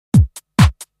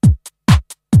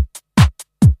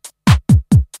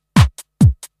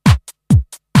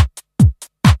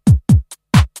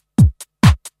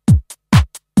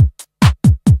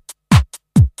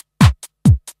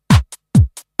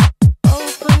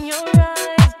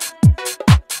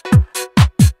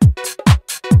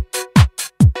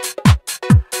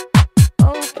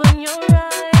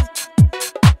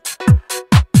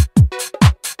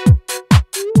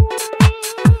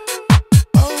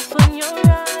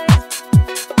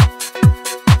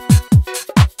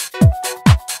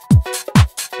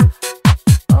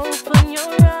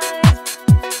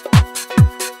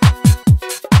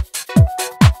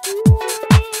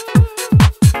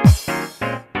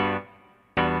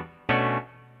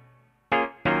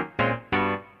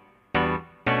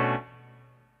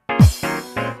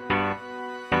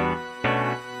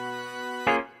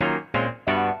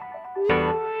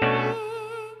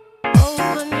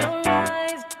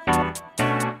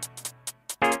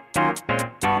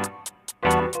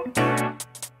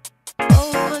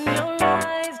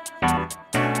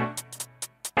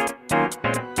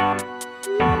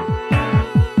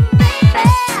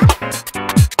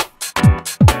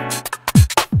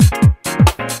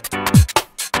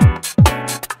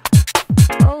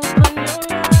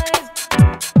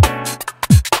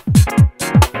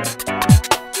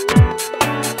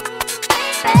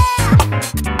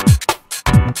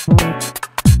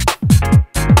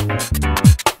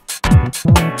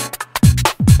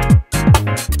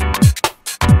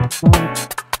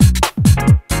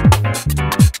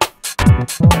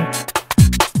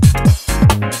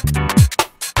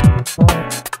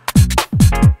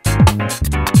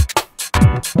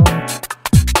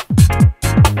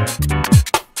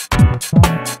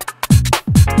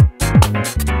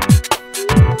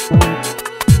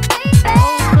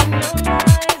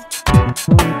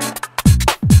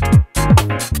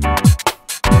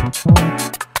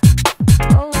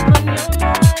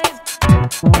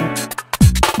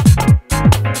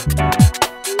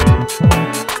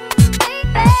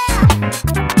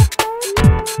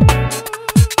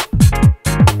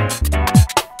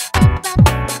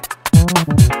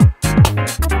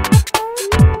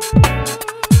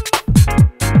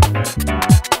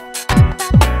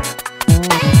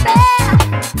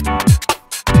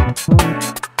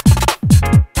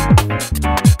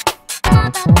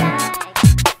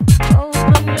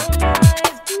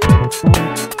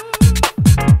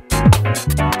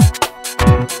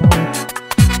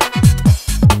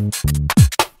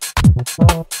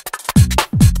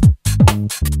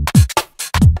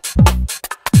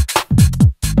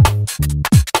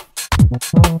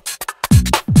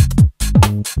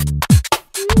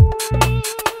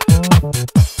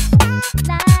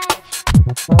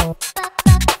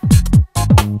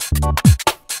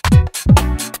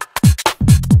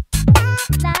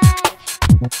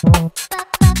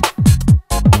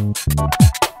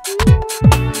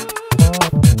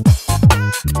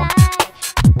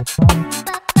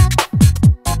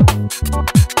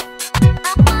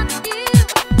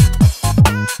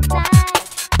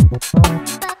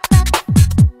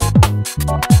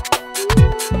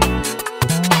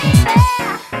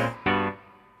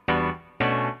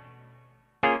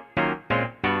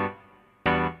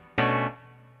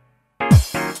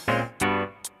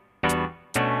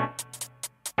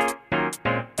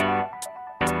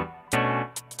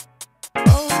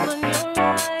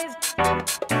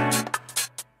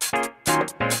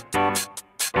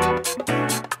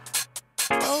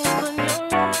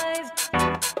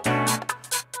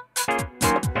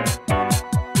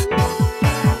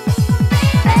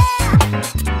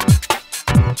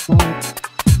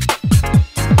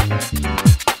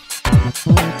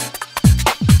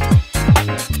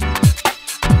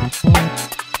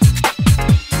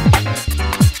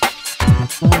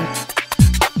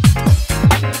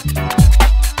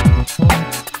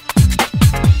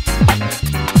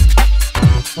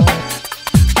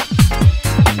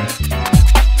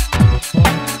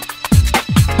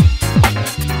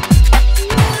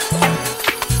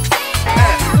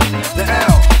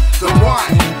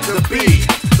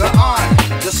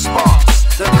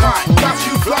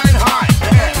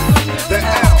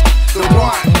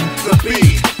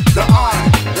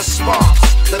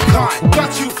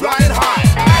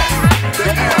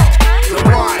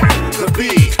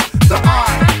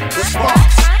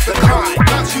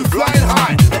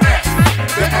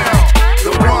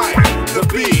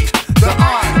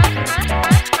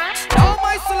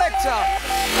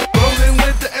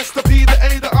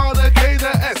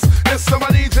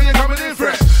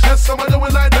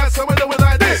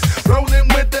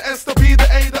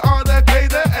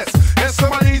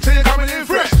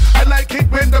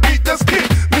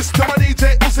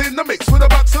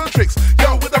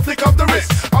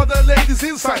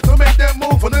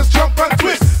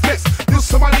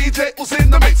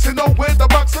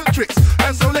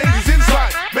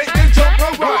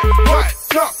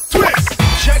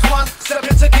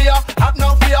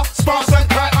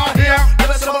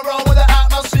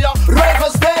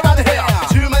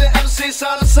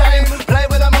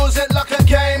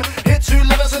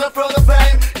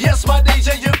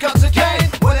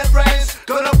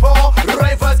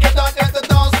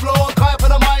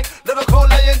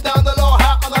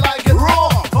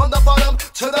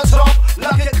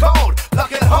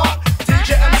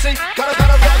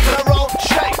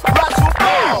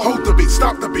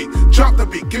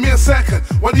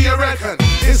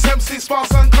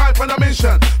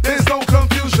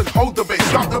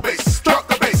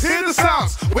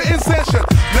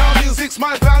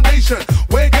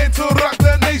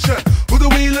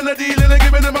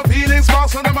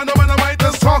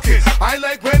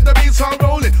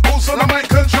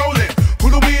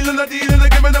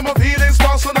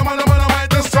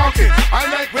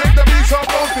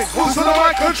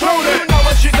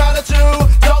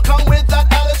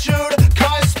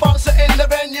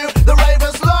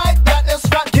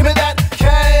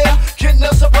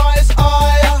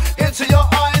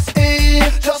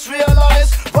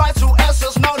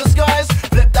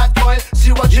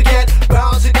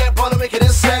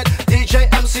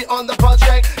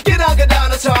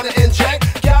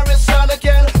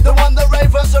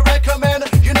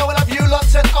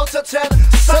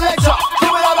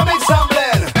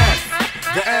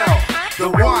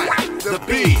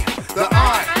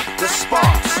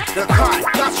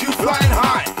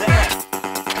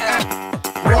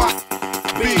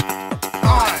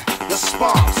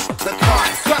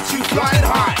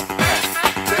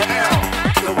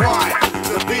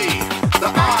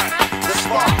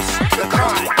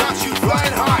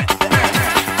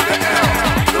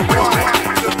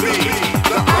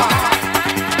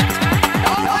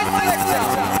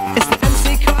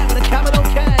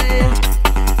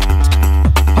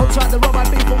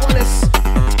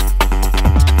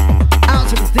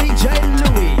DJ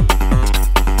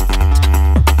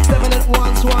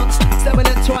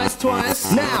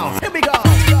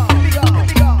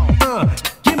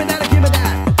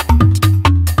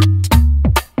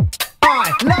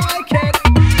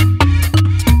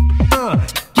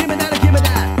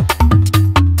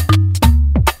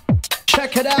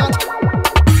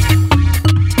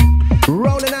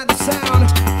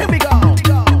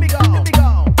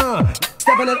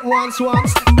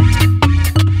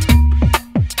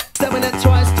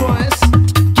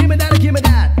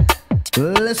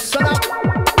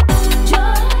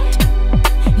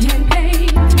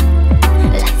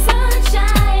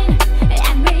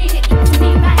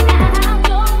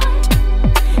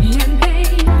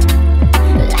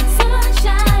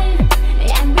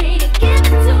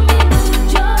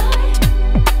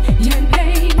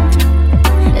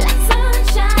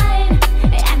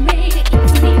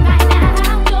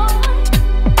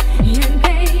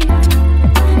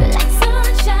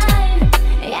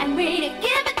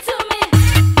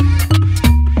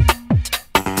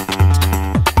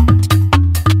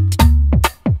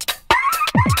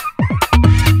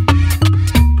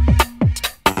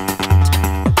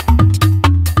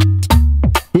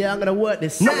I'm gonna work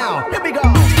this now. Here we go.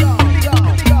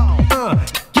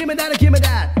 Give me that, give me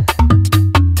that.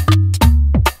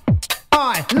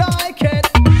 I like it.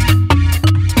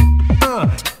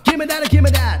 Give me that, give me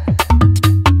that.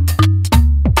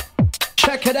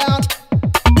 Check it out.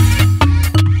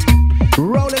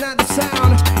 Rolling out the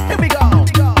sound. Here we go.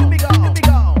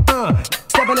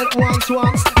 Stepping it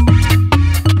once.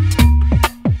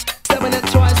 Stepping it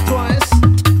twice.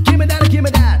 Give me that, give me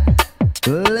that.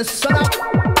 Listen up.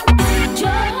 Joy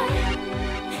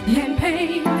and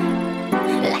pain,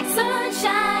 like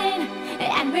sunshine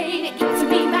and rain, it gives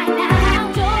me right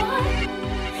now. Joy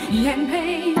and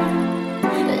pain,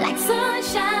 like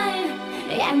sunshine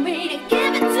and rain, it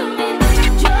give it to me.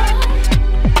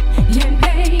 Joy and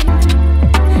pain,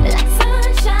 like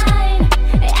sunshine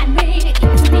and rain, it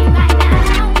gives me right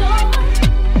now.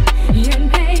 Joy and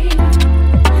pain,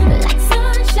 like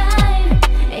sunshine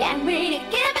and rain, it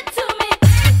give it to me.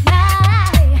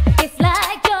 It's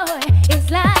like joy, it's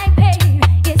like pain,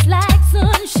 it's like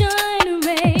sunshine and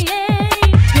rain.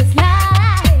 It's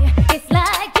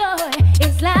like joy,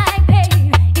 it's like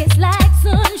pain, it's like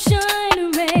sunshine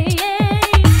and rain.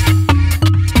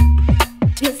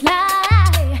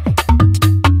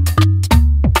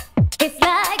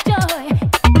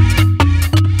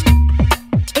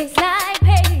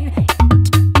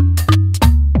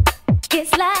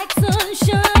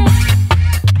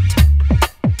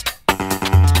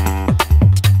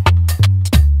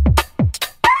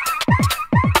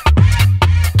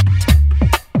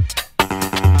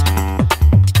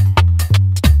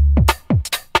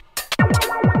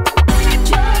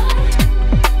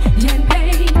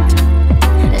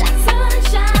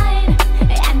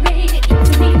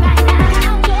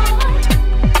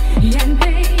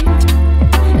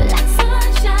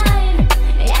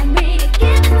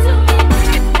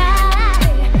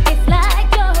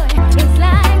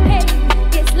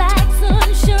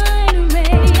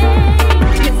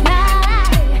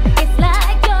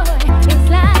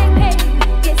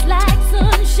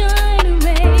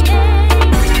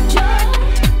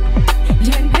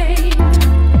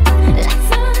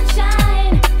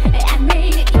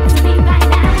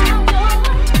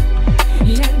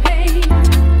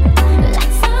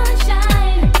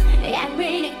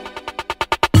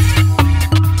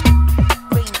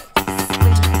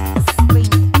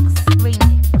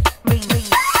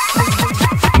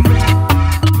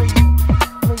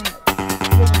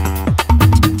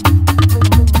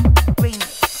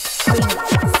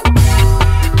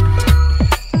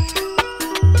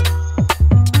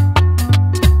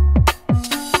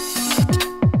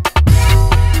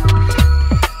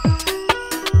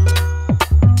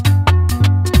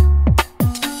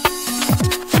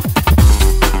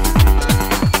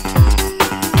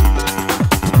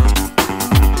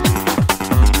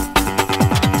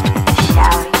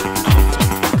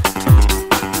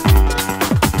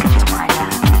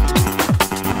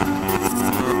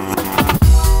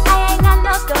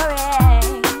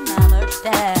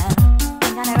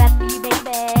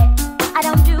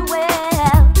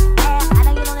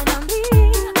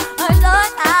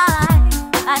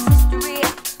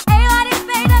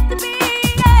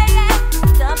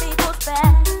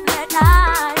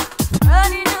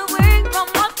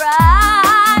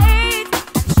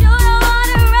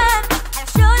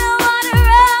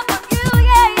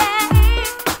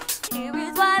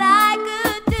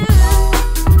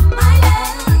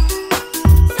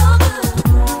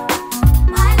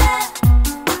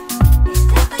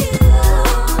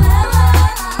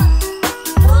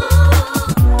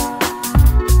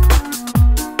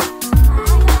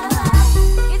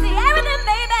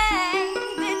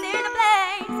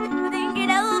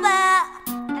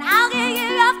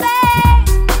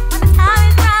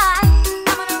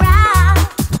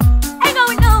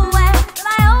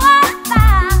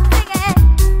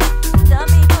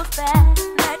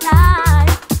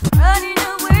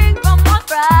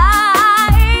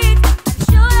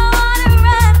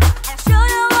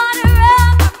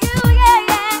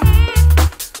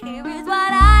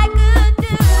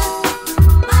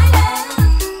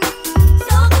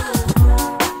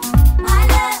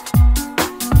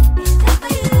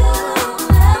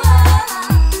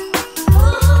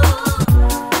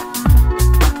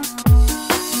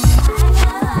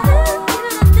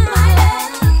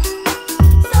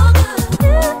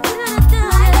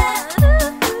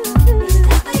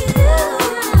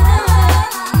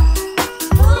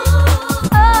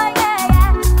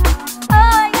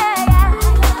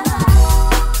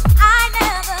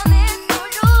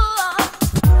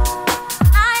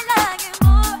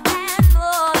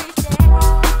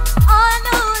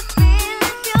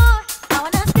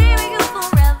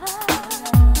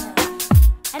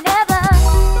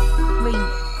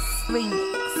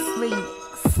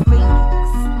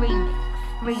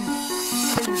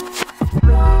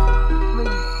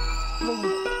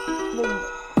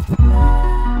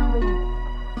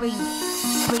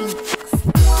 Remix.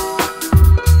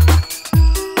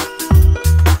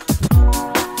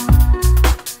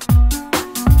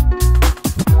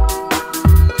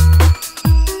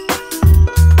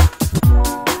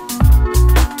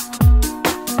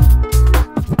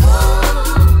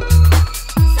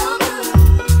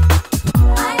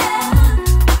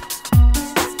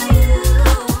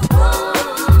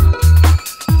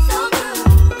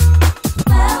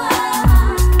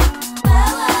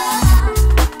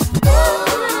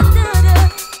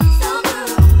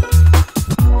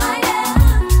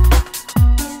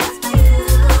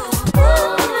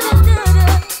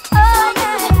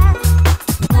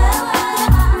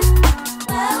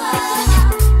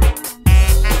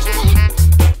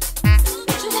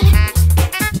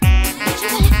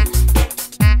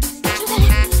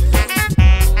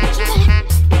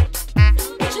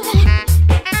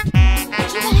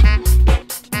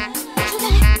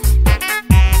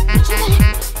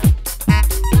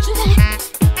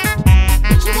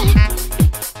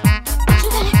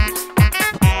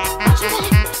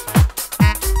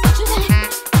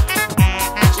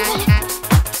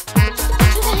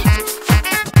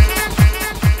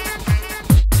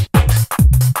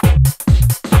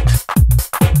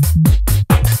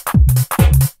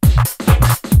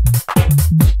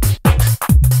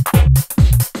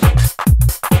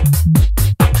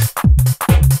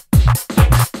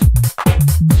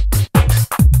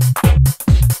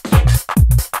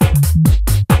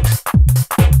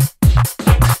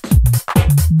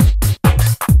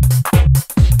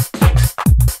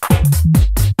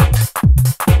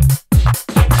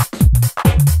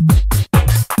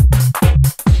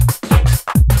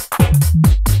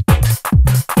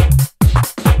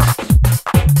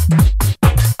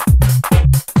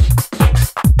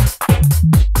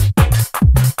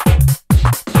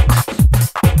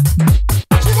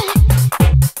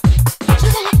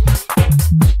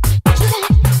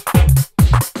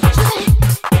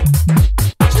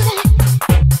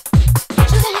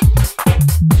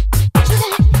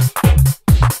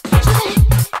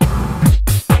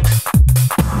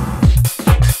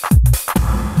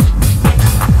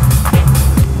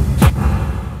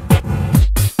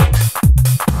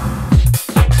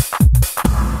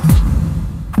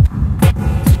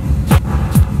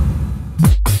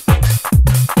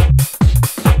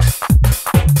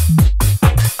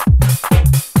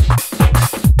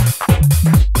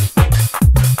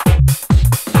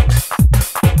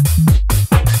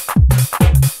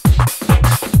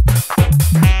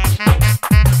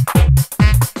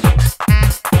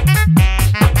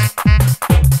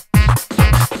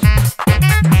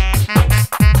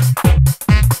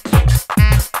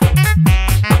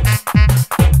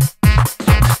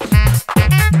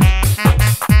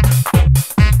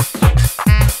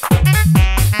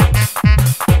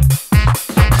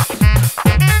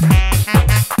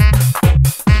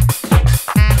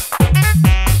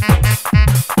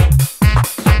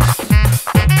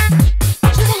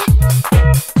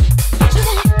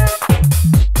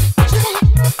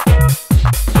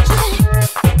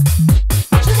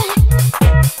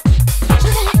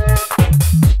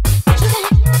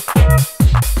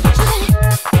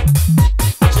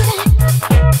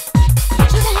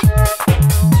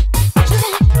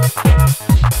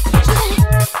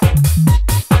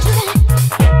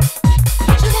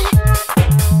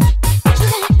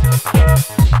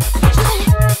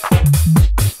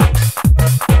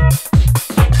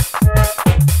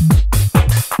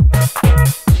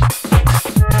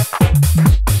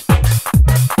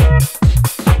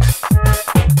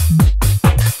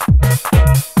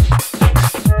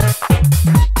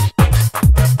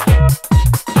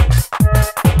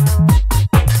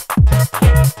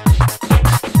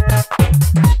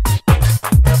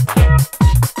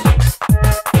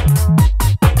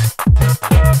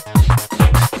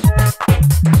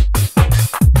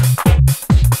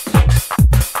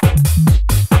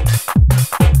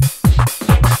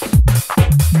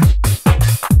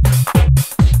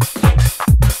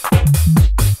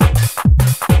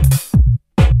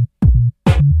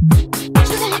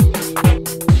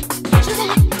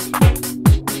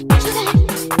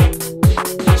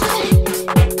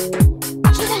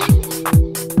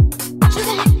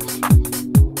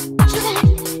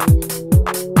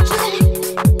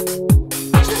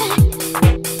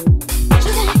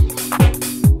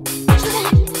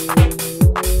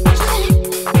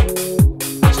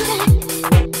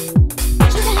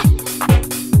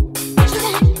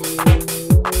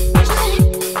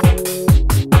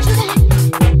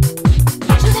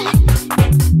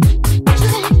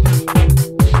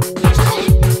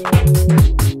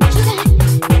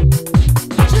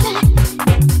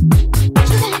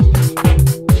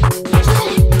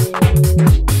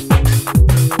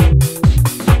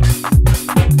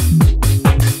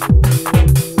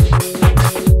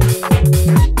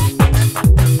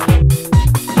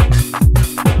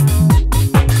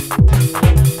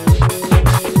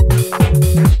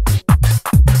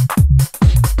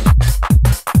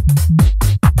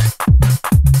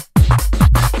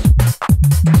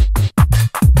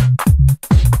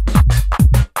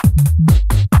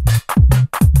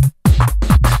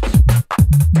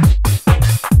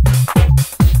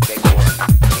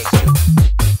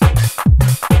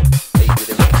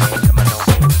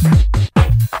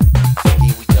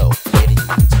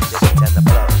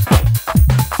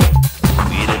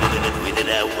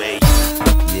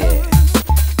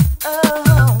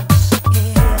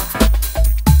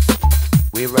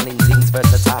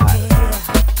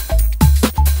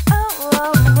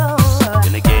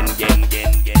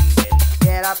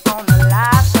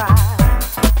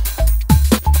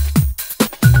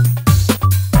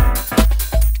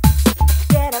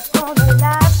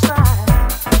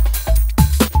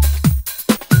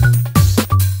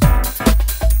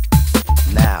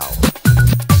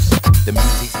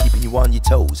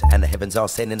 heavens are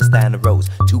sending us down the roads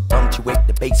to punctuate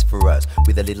the bass for us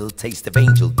with a little taste of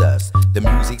angel dust. The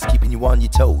music's keeping you on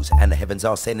your toes, and the heavens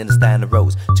are sending us down the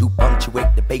roads to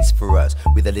punctuate the bass for us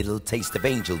with a little taste of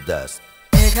angel dust.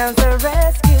 Here comes the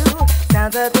rescue,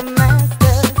 sounds of the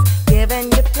masters, giving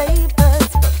you flavors,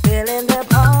 fulfilling the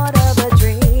part of a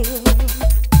dream.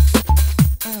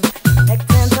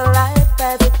 Connecting to life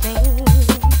as a theme.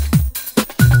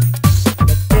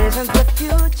 The vision's the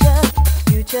future,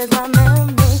 future's my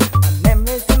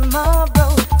memory's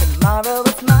tomorrow, tomorrow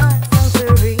is my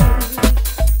century.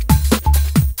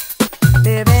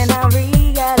 Living our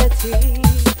reality.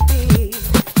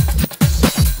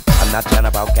 I'm not trying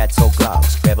about cats or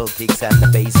clocks, treble kicks and the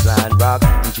bassline rock.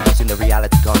 Introducing the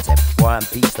reality concept. War and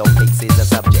peace, don't fix is a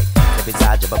subject. Step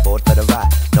inside, jump aboard for the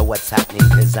ride. Know what's happening,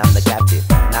 cause I'm the captain.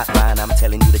 Not lying, I'm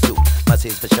telling you the truth. Must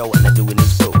is for show and the doing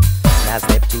is proof. Now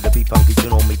step to the beat funky, you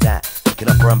know me down. Picking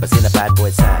up rumpus in a bad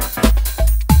boy sign.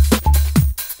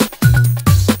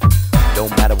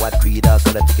 Don't matter what creed or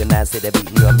color, figure now, say they're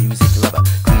beating you a music lover.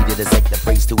 Creed is like the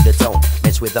praise to the tone.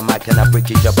 Mess with the mic and I break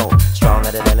your bone.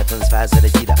 Stronger than elephants, faster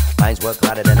than cheetah. Minds work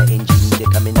harder than an engine. They're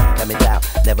coming up, coming down.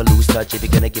 Never lose touch. If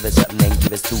you're gonna give us something, then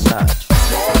give us too much.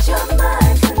 Let your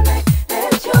mind connect,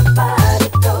 let your body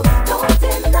go. Don't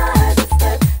deny the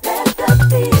step, let the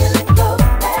feeling go.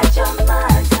 Let your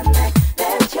mind connect,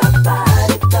 let your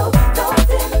body go. Don't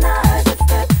deny the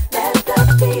step, let the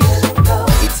feeling go.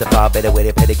 It's a far better way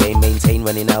to play the game. Maintain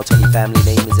running out on your family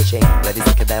name is a shame. Blood is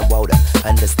thicker than water.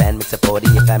 Understand, mix support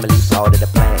in your family, part of the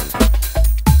plan.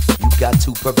 You got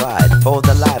to provide for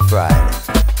the life ride.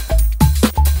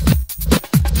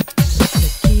 The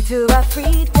key to our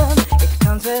freedom, it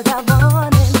comes without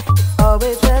warning. It's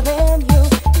always within you.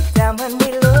 Deep down when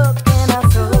we look in our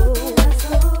soul.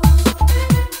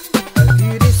 A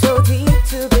beauty so deep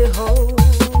to behold.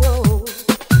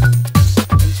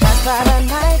 Entranced by the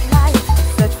nightlight,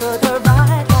 search for the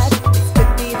right light. This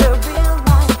could be the real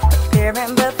life,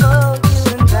 appearing before you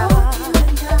and I.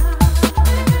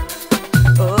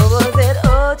 Or was it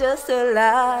all just a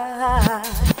lie?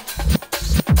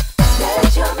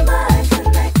 Let your mind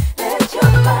connect, let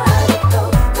your body go.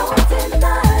 Don't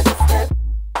deny the step.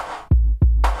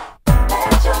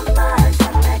 Let your mind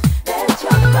connect, let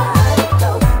your body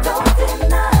go. Don't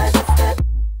deny the step.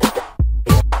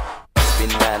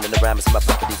 Spin round and around, my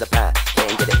pocket is a pie.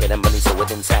 Can't get it in money, so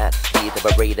it's inside. Either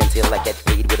a raid until I get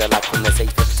paid with a lot from the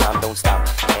safe. If time don't stop,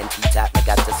 can't keep tap, I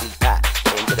got to sleep high.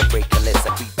 Can't get a break unless I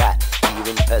creep back. Here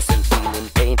in person, feeling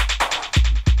pain.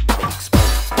 They explain.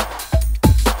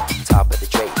 Top of the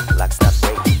trade, lock, stop,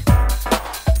 break.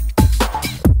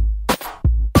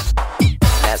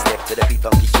 Now step to the beat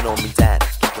funky, you know me down.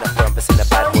 Kicking up rumpus in a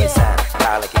bad boy sound.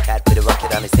 Power like a cat with a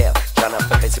rocket on his tail. Trying to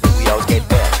profess it, but we always get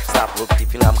fair. Stop, look, you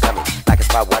feel I'm coming. Like a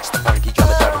spot, watch the funky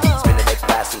drummer driving. Spin the neck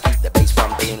fast and keep the bass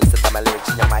from being. Listen to my lyrics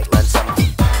and you might learn something.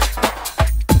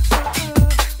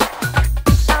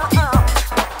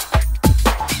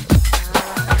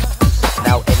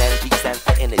 Now NNG stands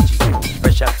for energy.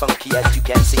 Fresh and funky as you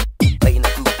can see. Playing the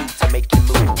groove to make you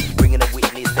move. Bringing a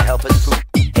witness to help us prove.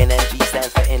 NNG stands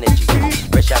for energy.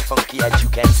 Fresh and funky as you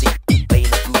can see. Playing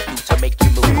the groove to make you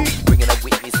move. Bringing a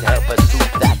witness to help us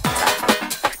prove that.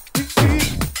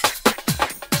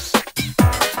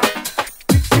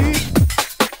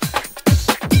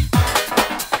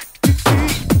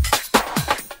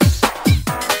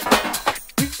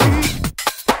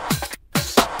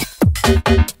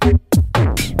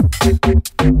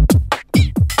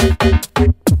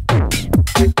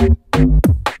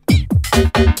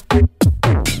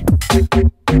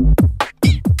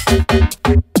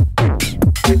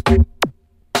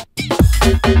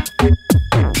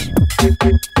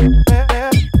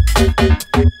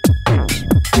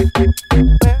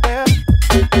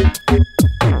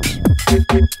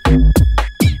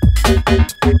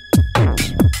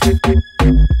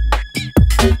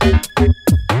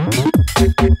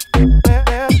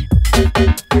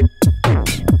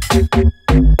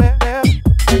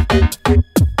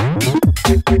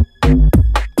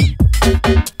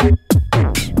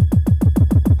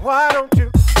 Why don't you?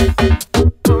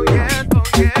 Oh yes, oh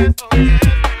yes, oh yes.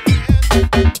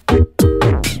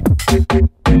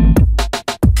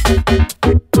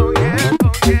 Oh yes,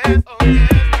 oh yes, oh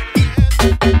yes.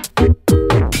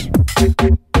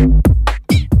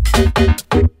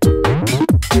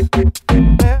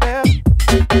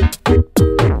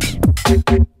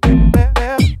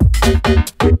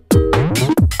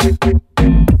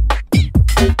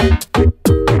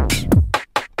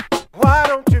 Why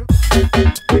don't you?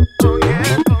 Oh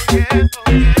yes, oh yes,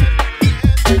 oh yes.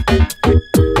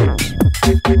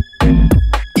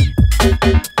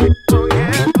 Oh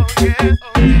yes, oh yes,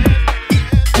 oh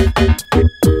yes.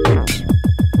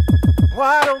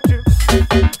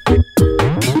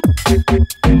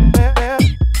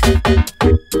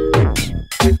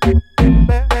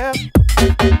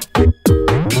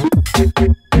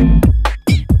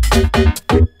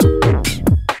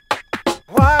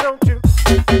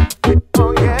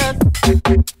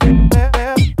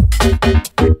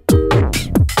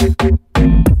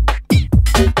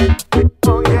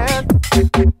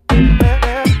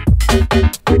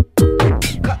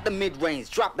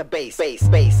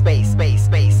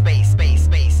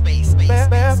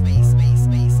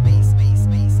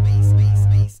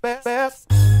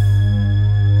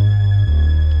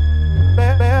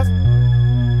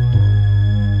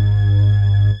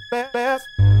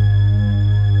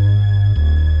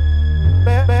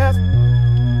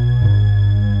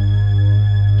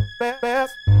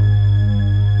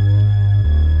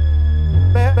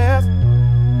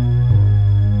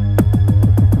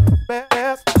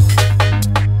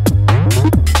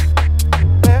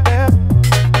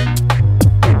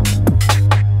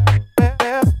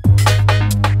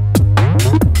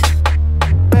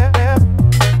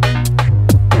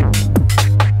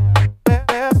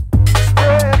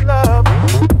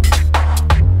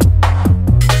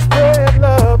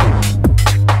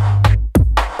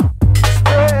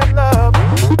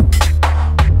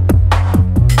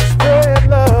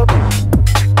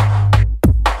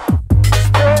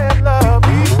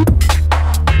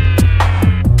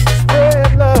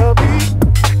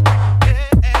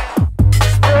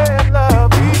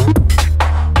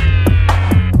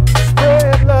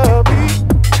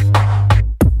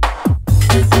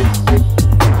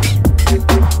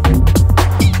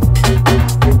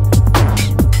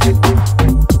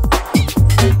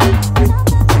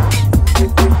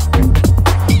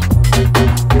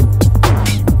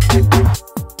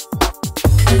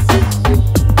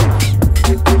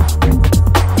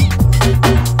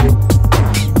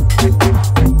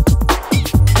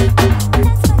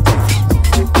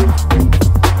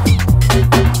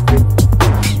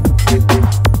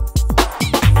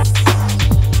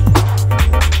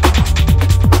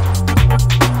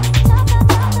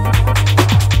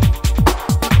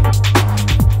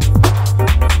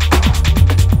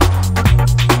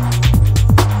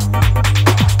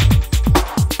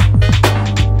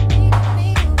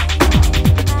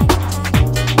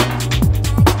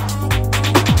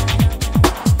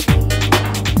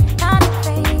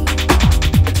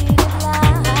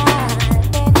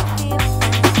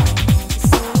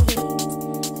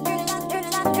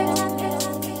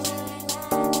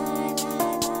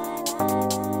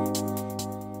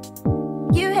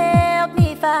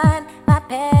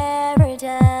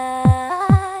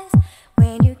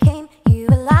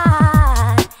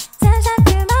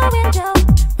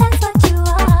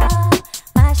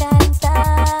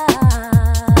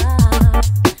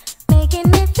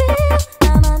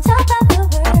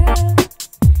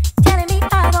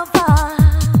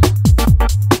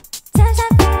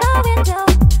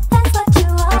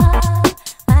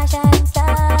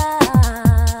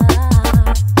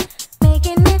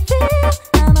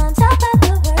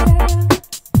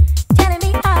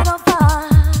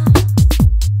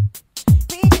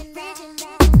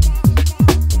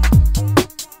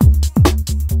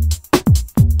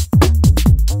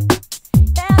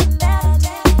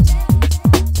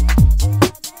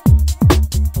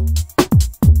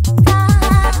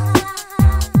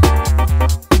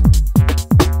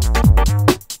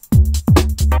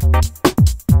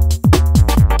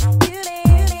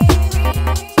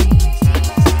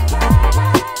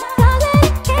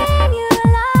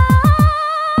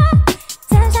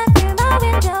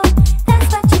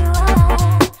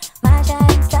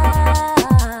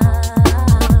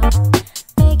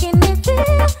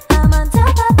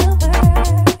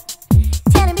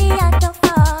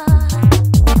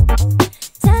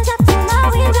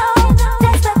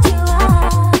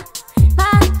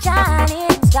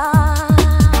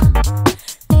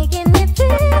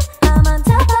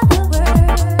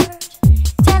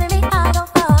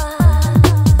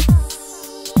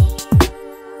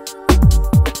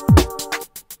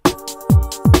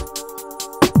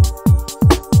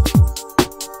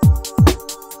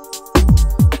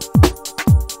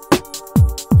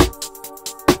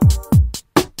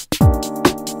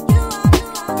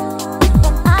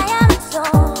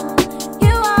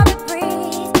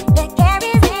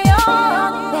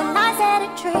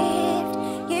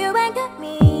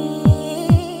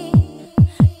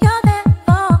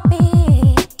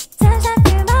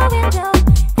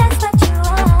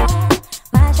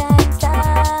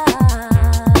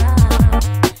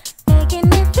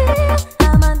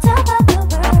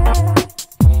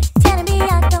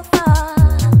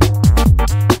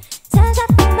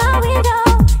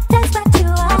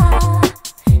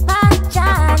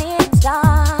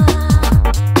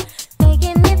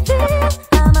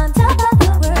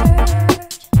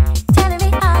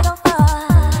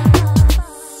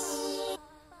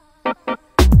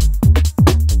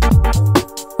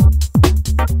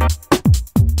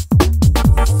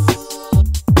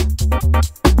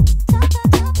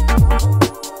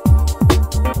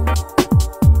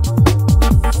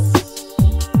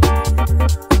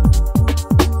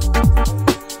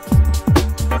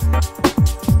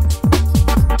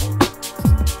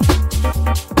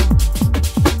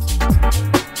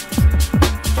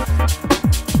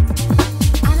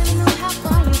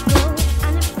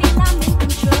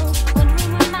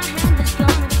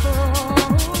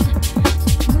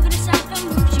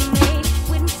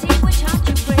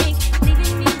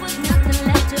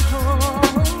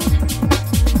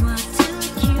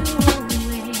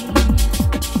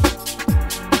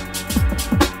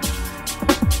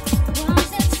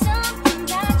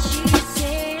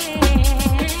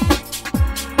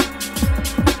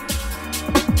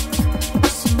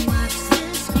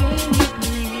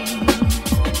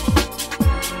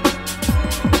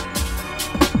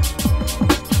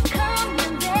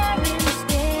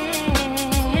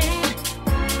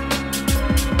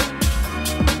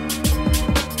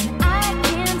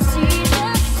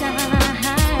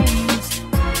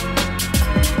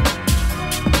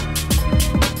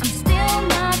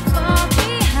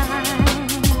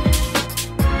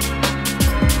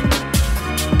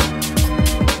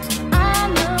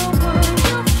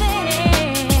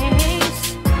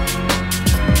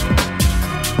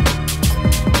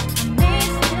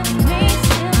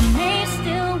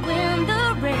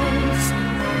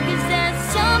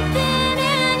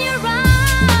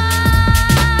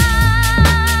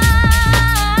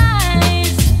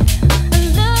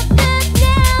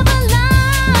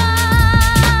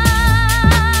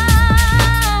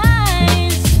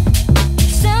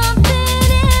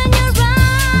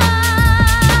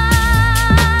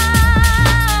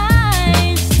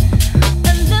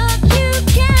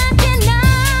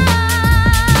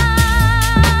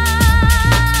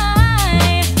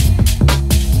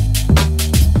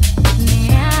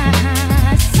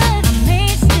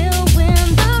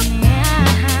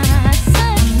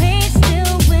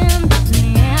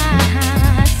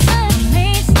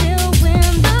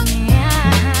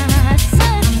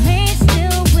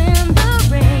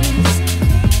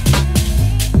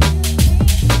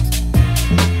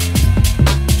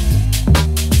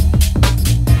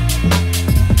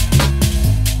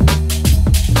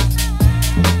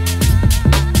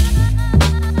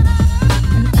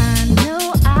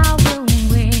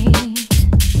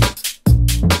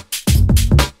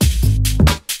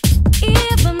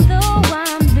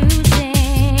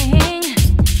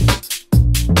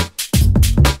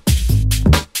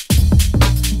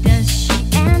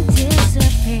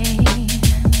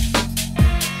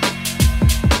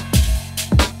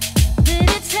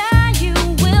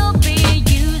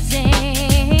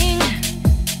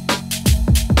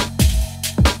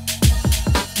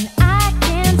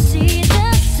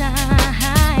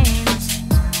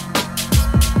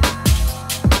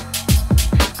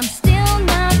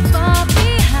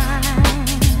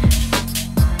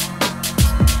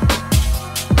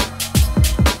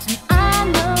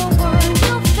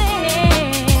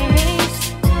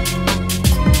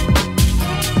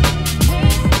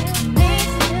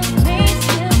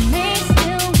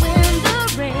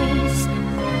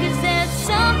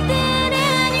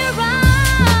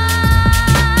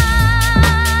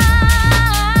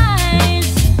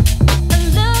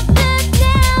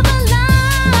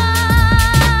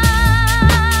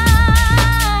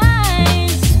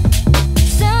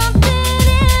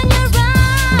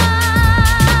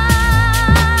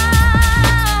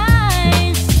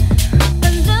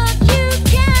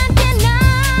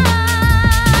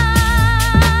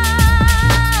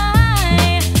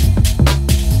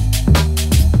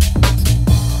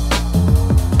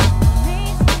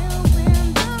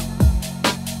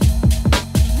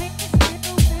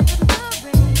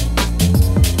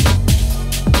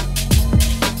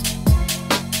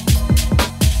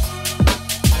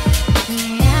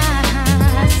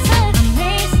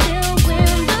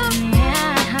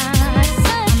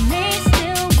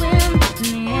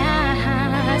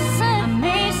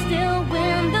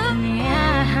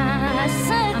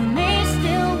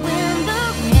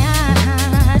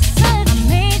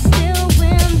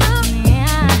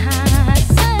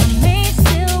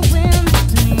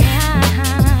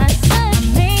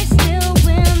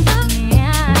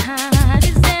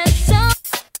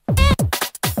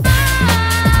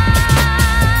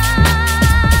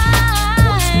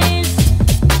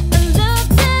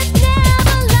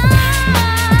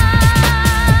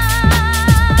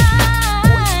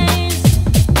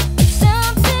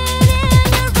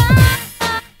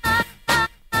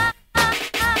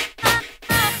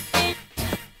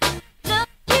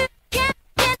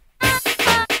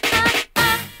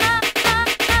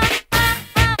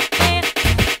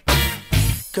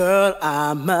 Girl,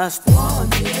 I must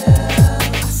warn you,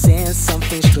 I sense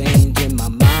something strange in my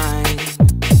mind.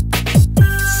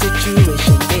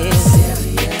 Situation is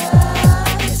serious.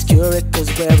 Let's cure it 'cause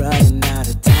we're running out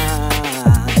of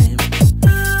time.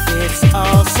 It's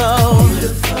also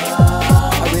beautiful.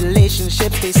 Our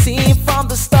relationships, they seem from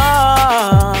the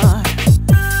start.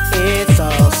 It's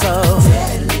also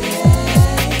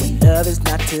deadly. Love is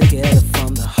not together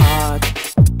from the heart.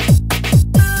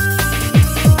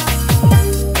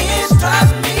 It's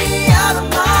driving me out of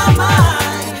my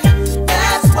mind.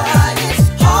 That's why it's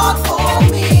hard for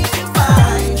me to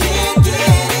find. Can't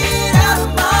get it out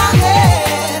of my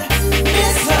head.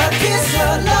 Miss her, kiss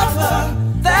her, love her.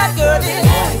 That girl is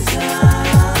poison.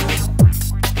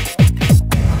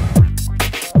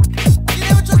 You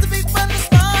never trust a big friend to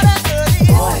start. That girl is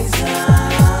poison.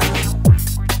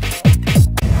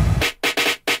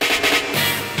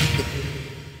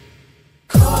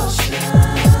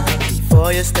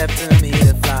 Before you step to me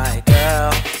to fly,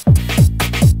 girl,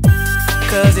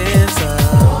 'cause it's a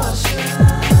caution.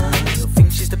 You'll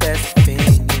think she's the best thing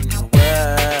in the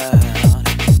world.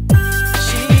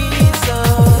 She's a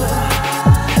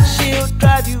she'll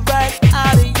drive you right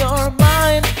out of your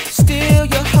mind, steal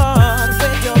your heart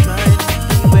when you're right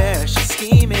anywhere she's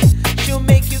scheming. She'll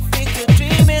make you think you're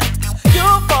dreaming.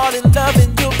 You'll fall in love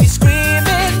and you'll be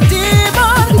screaming,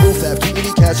 demon. Keep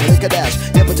me cash, make a dash.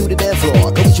 Never to the dance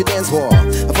floor, go eat your dance floor.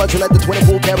 I find you like the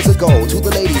 24 carats of gold. To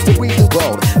the ladies, the real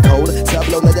gold. Cold, top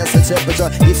low, now that's the temperature.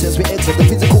 It says we enter the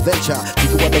physical venture. You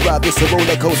can wanna ride this a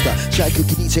roller coaster. Shy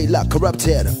cookie DJ lock,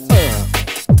 corrupted.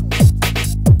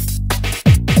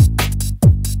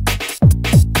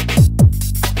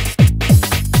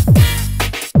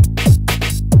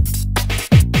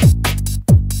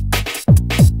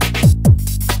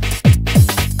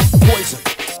 Poison.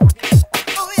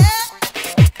 Oh yeah,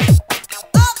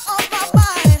 up on my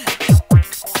mind.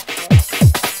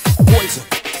 Poison.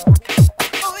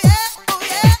 Oh yeah,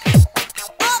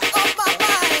 up on my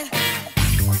mind.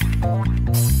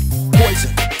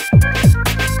 Poison.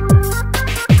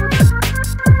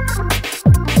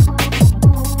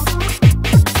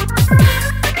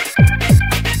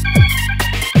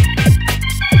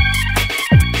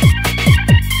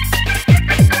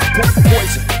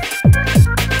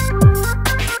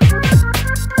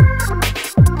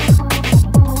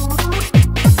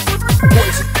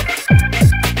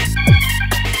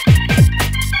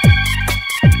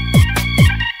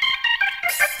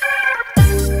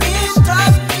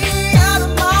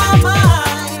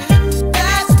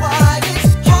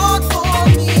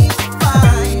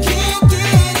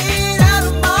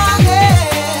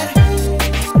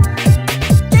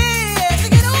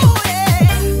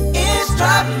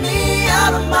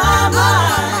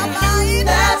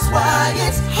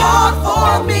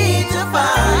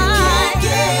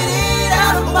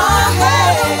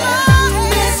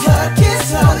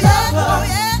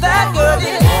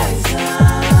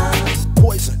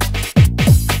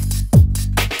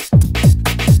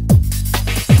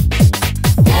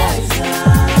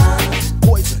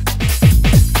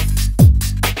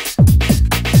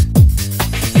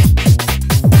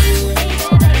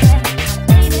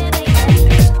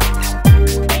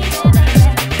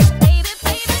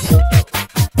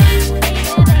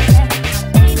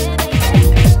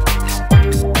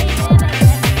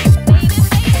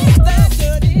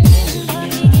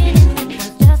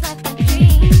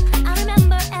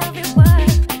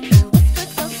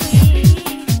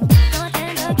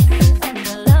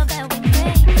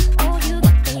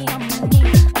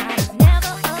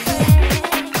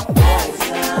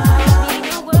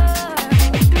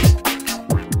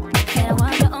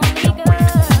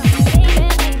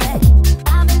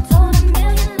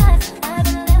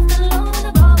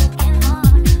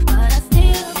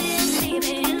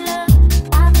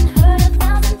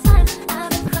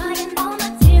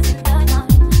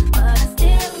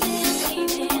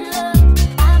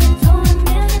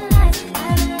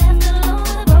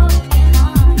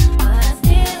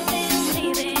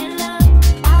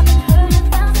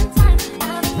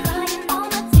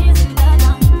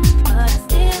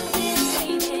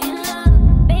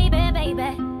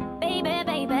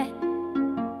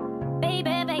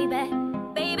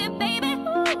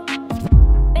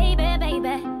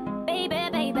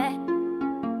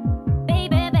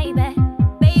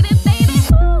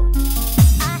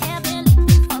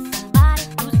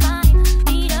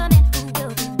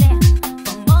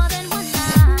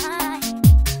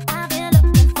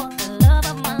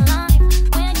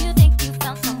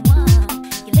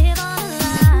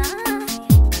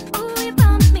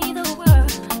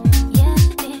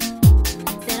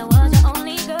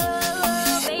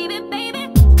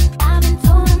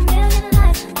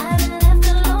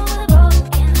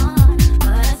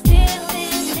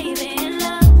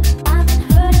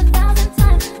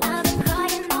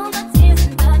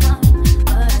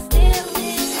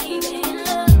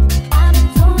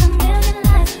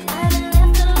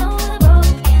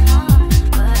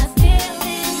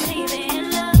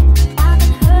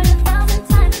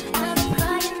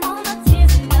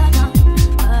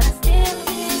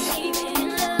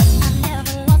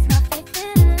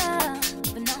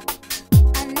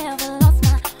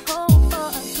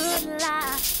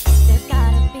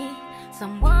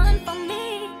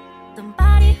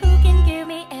 who can give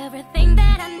me everything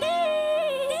that I need.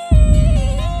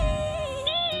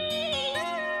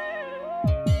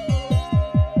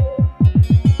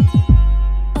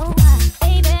 Oh,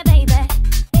 baby, baby,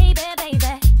 baby, baby,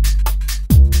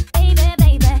 baby,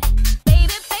 baby,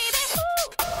 baby, baby, ooh.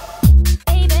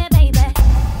 Baby, baby,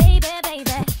 baby,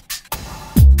 baby,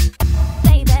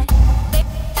 baby, baby,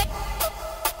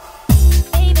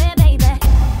 baby,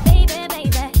 baby,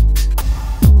 baby,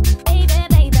 baby,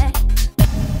 baby.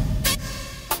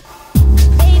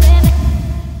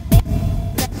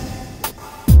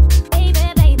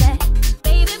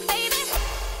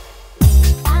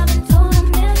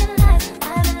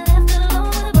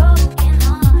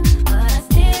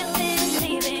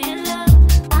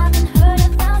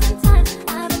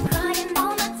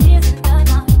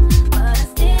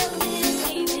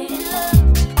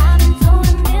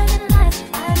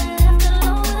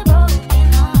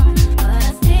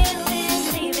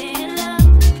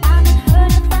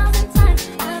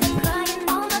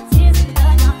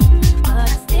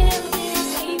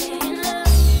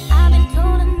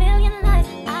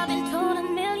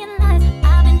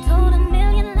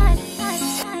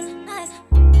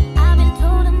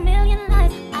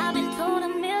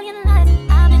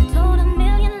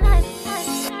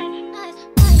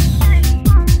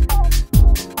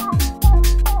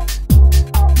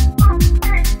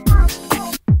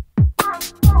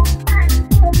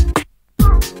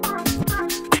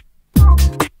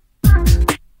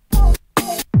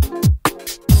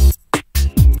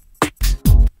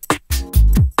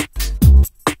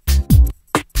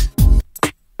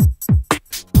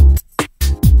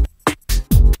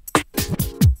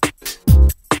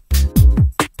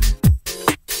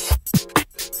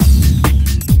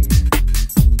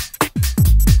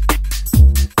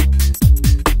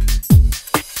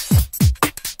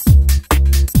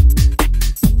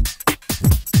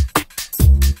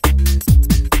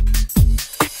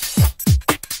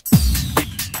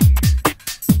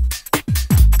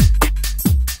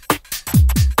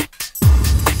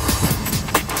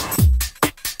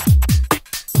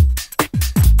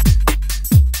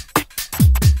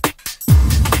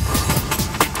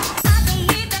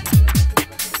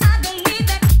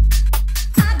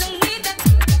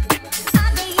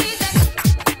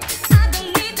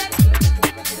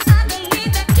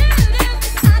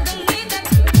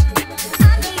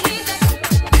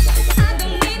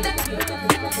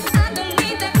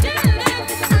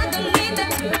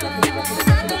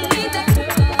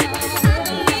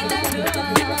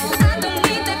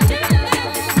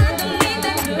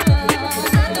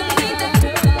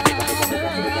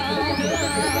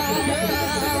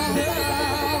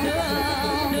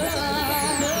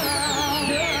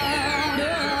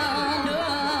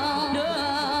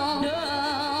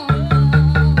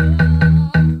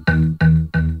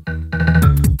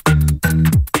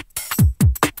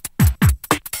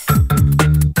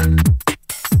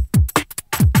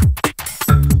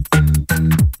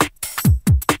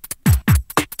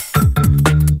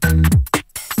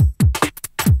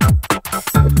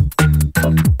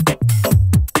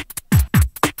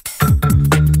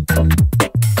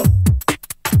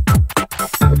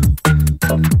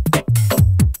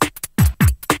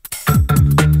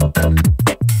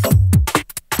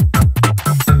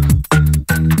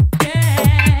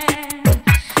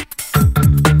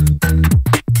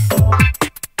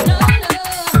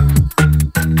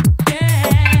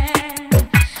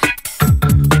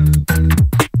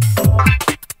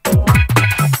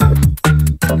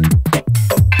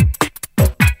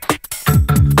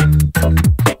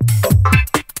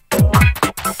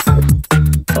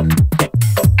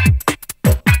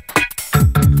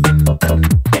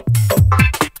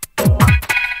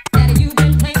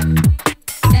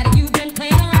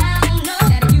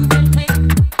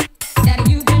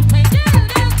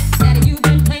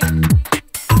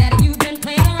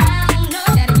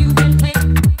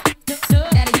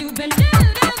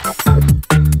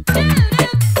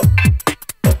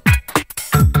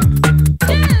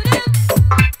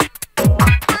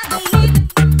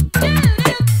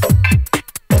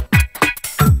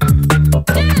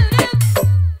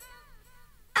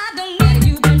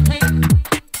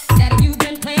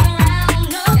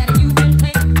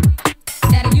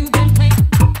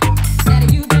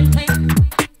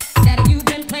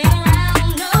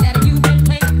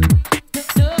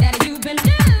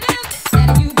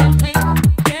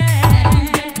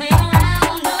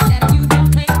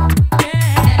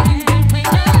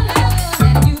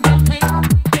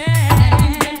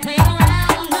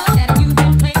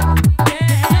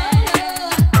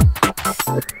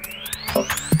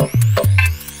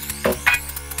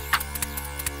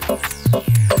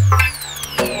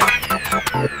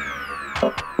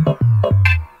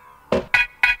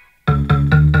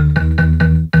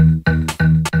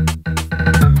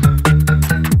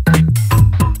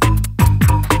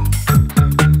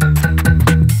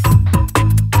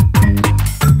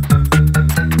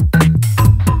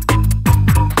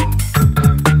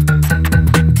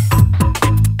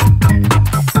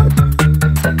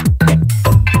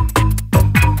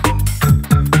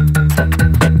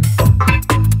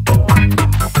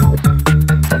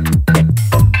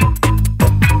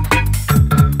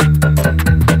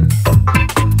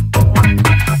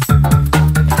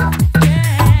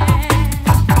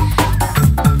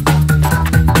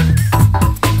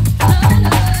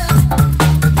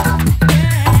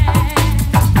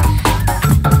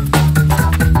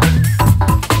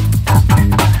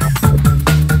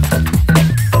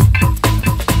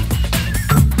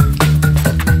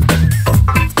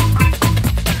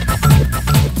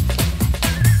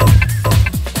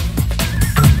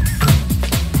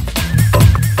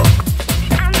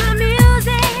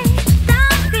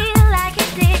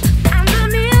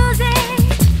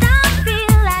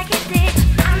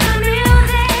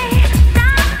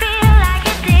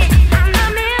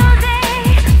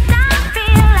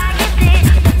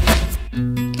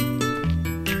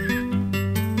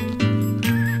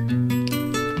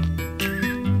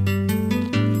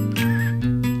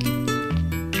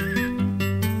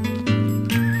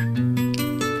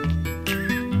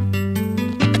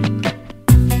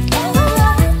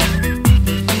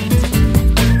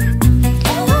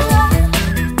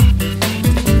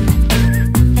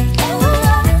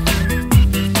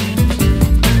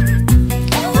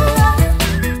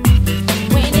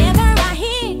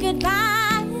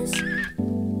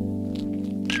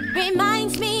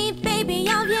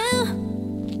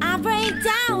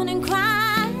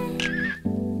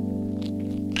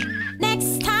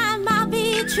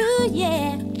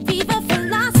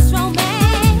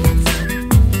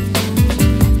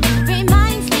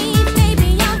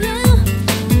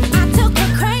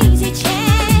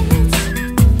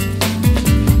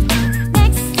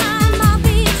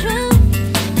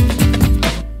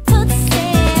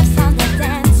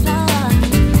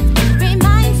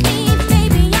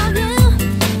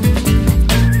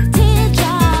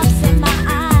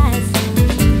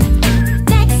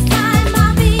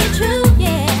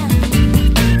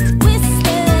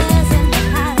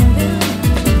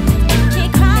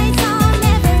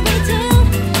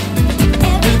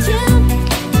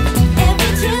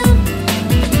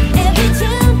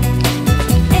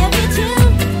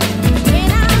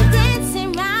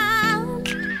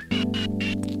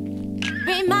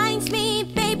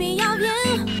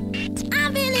 you, I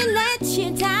really let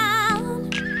you down.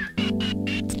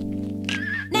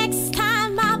 Next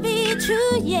time I'll be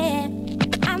true, yeah.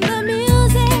 I'm the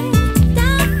music,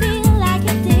 don't feel like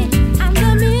it did. I'm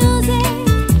the music,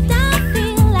 don't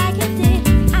feel like it did.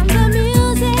 I'm the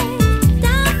music,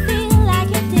 don't feel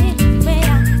like it did when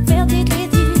I felt it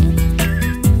with you.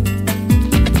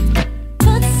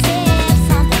 Footsteps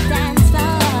on the dance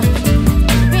floor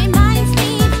reminds me,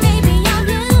 baby, of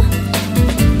you.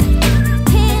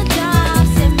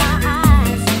 Teardrops in my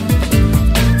eyes.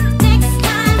 Next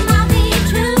time I'll be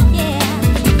true, yeah.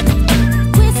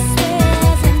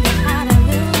 Whispers in the outer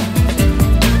room.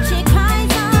 She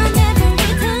cries on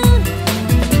every tune,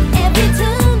 every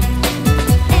tune,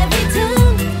 every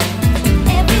tune,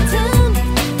 every tune,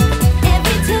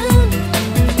 every tune.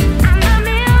 I'm the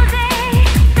music,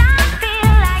 don't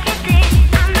feel like it did.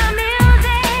 I'm the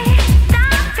music,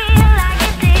 don't feel like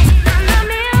it did. I'm the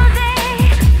music,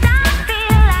 don't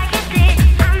feel like it did.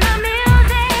 I'm the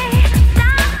music,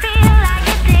 don't feel like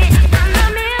it did. I'm the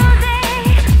music,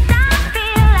 don't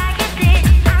feel like it did.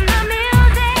 I'm the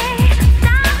music,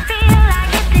 don't feel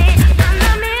like it did. I'm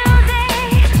the music,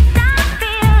 don't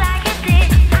feel like it did.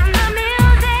 I'm the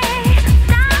music,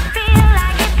 don't feel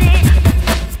like it did.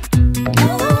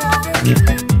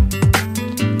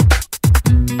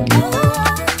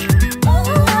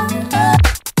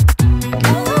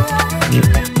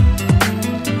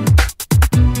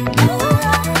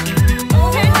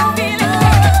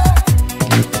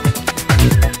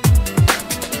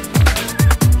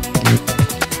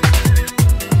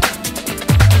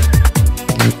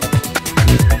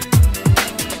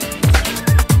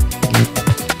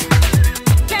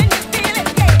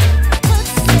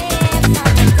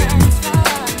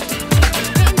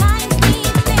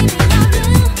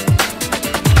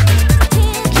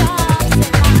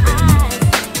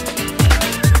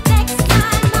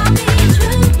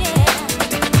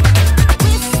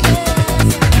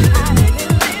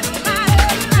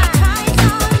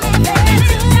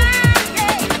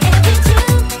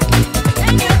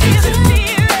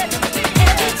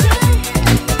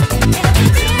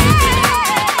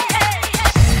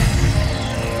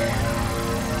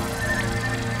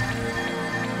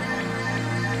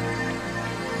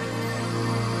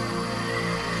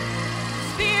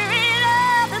 Spirit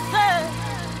of the sun,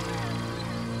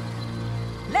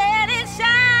 let it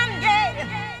shine, yeah.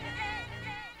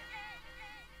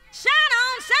 Shine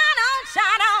on, shine on,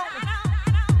 shine on.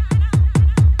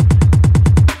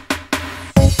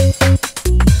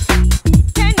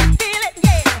 Can you feel it,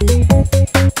 yeah?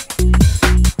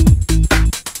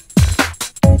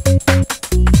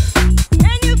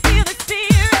 Can you feel the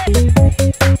spirit?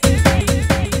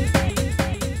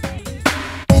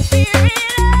 Spirit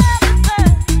of the sun,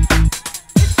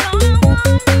 it's gonna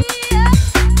warm me up.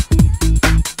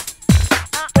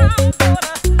 I'm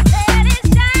gonna let it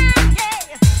shine, yeah.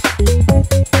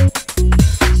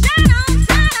 Shine on,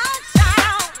 shine on, shine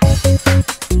on.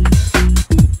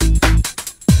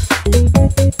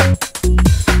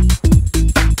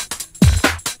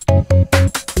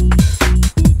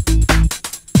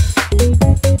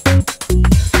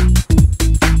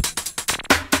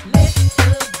 Let the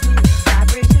good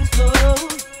vibrations flow.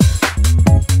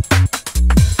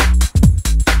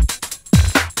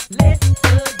 Let the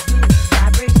good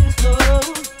vibrations flow.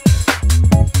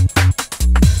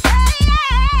 Hey,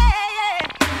 yeah,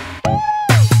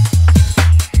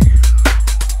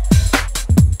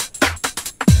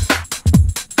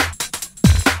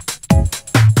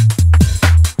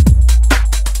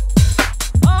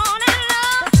 on and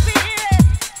love the spirit.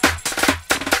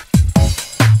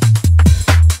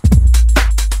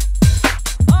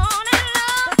 On and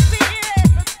love the spirit,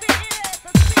 the spirit,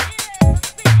 the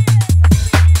spirit.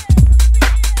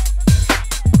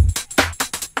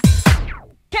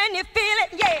 Can you feel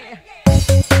it? Yeah.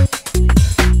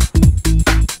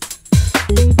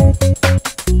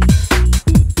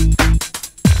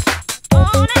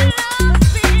 On and love the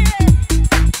spirit.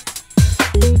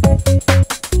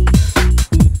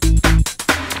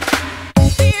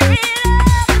 Spirit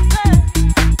of the sun,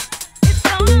 it's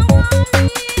gonna warm me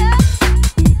up.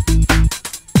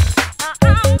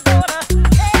 I'm gonna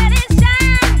let it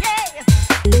shine, yeah.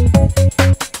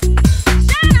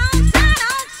 Shine on, shine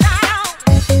on, shine on.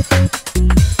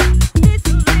 This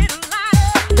little light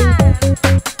of mine.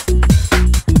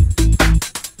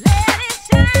 Let it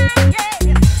shine, yeah.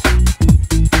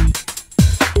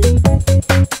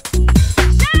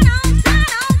 Shine on,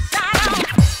 shine on, shine on.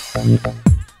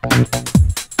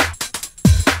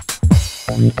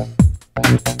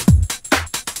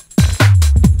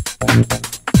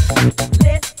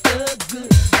 Let the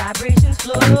good vibrations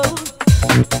flow.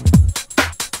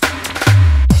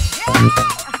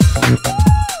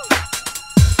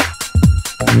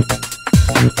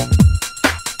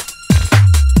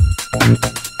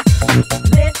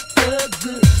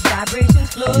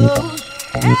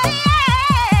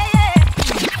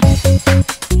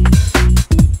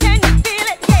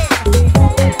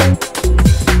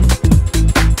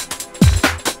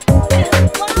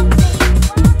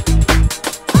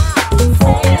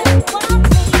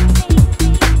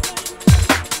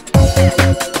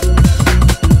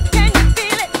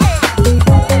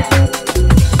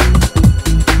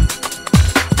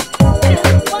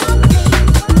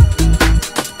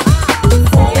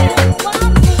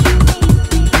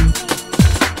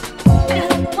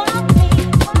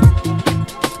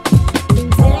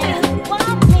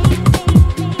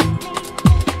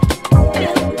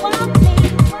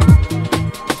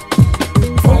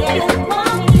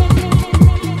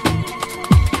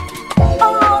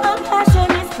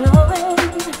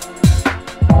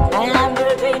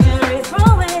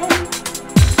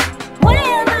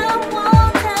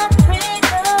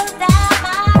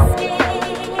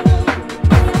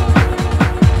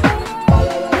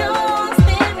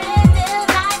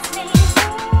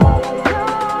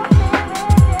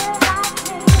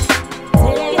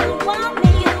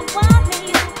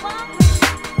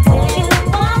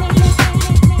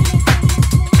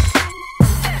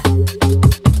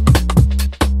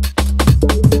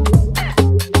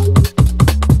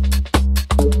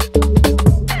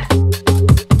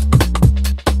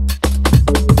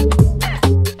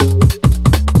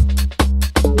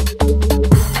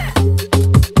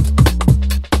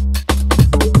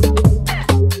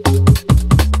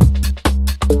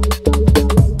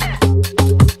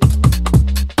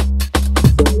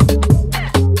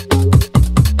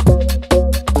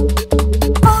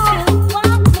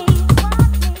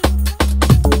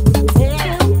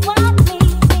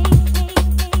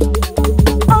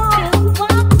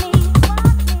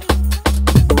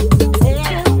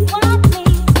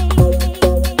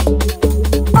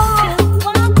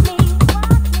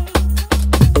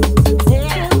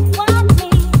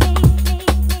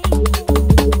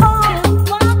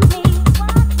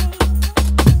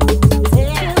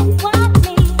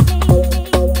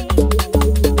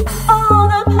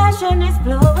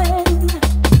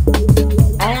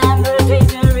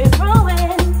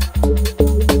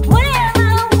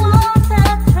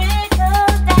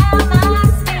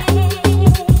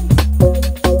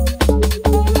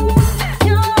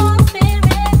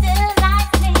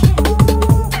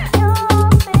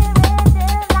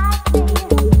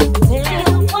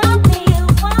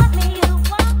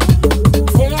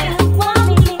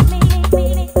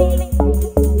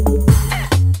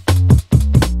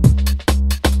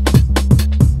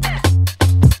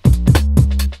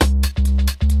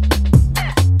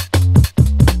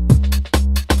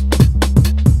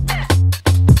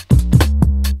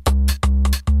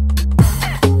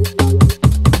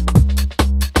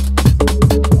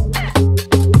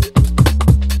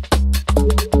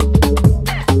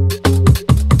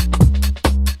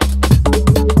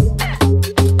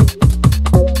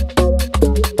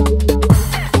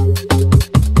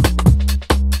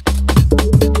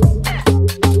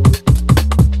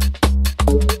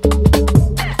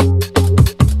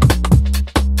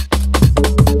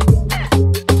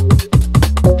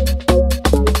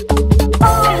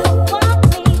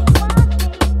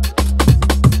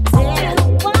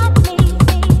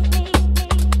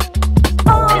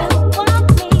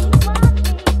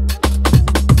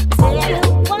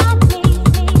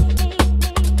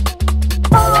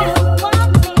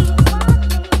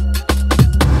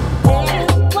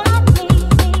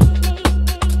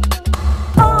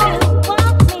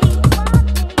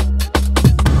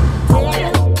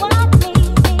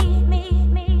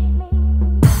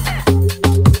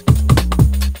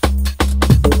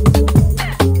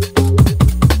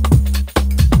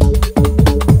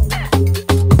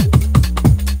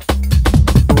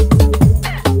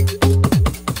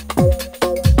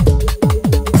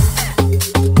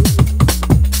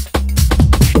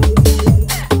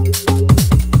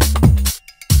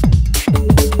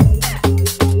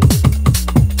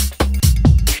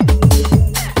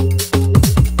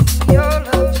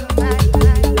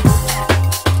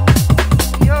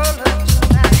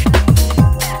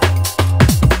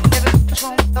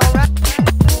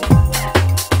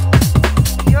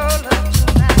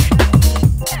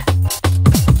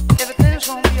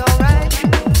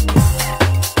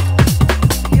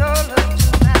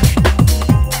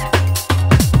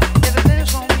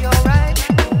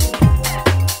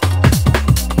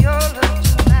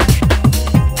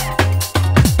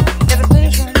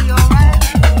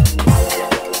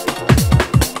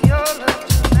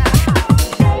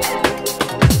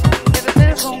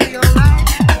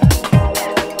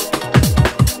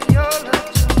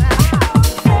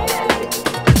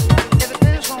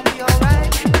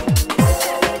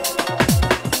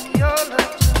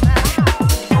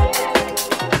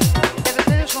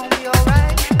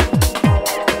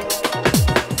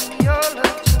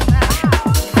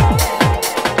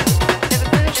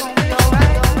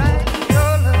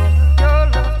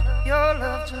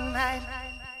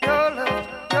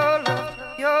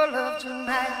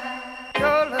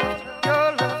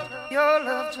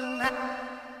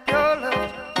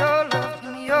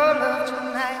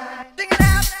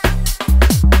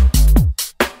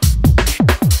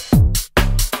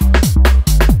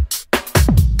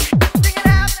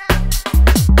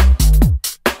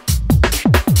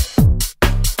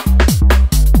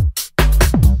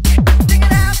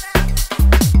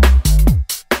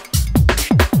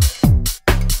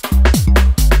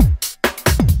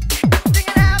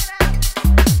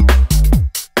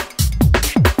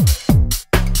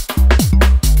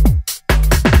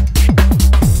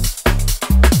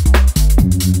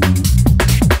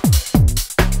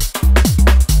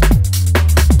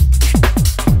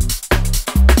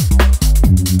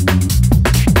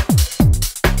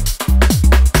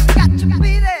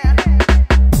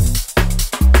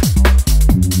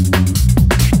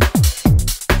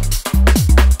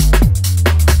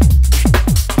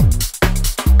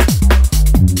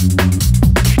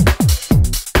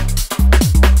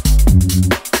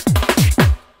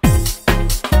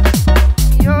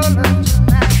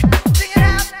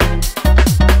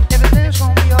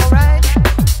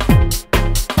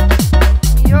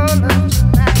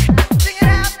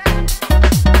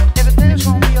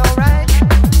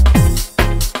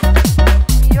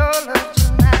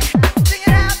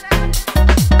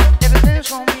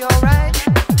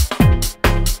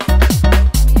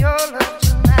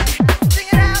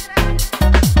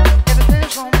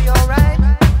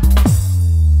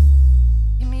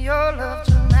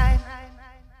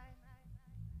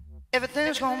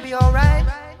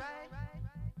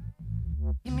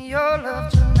 your love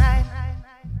tonight.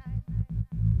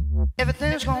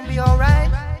 Everything's gonna be alright.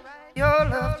 Your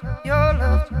love, your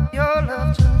love, your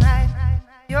love tonight.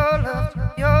 Your love,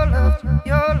 your love,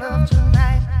 your love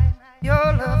tonight.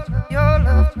 Your love, your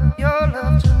love, your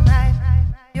love tonight.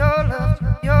 Your love,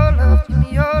 your love, give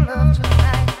me your love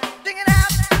tonight. Sing it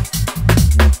out.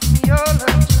 Give me your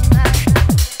love tonight.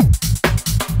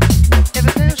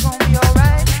 Everything's gonna be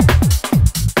alright.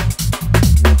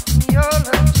 Give me your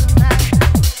love tonight.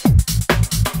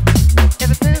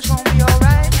 Everything's gonna be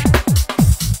alright.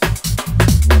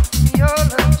 Give me your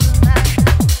love tonight.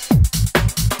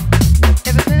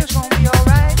 Everything's gonna be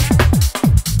alright.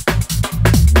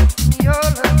 Give me your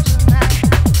love tonight.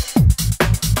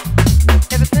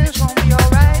 Everything's gonna be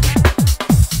alright.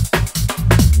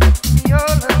 Give me your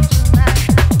love tonight.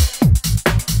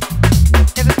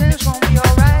 Everything's gonna be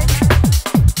alright.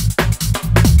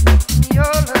 Give me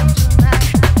your love tonight.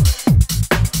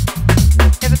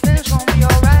 Everything's gonna be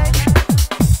alright.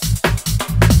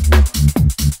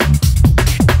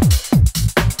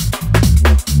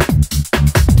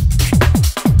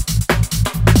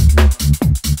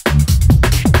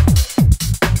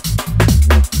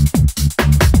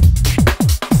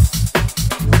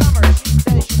 Summer, she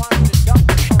says she wants to dump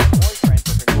her current boyfriend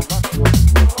for her new lover.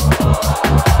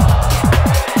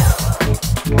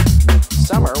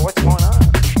 Summer, what's going on?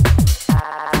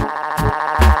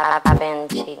 I've been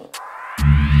cheating.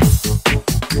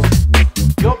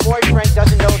 Your boyfriend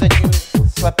doesn't know that you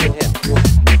slept with him.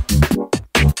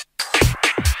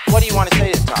 What do you want to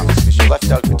say to Thomas? Because you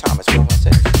left out with Thomas. What do you want to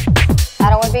say? I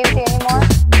don't want to be with you anymore.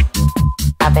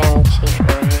 I've been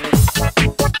cheating.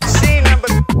 Scene number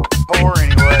 4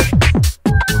 anyway.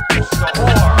 It's the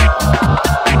whore.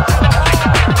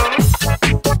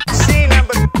 Scene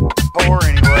number 4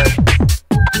 anyway.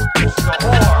 It's the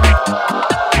whore.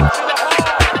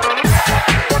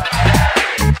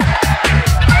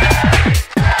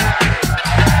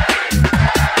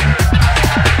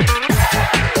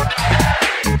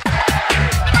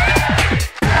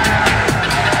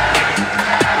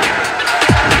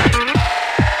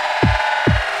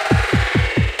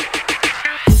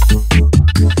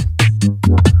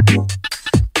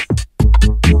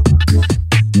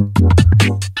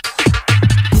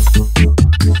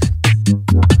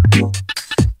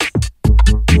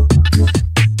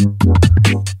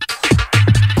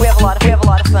 We have a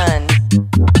lot of fun.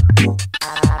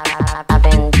 I've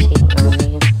been cheating on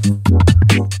you.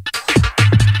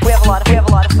 We have a lot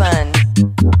of fun.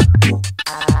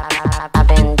 I've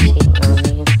been cheating on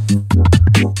you.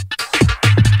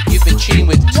 You've been cheating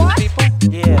with 2 people?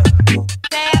 Yeah.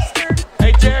 Bastard!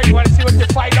 Hey Jerry, you want to see what they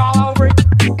fight all over?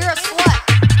 You're a slut.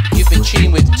 You've been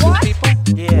cheating with 2 people?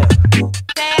 Yeah.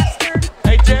 Bastard!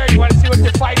 Hey Jerry, you want to see what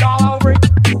they fight all over?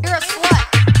 You're a slut.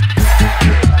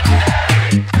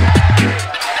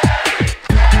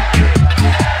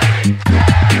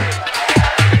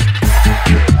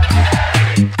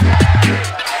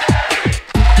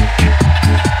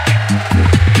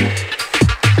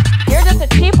 You're just a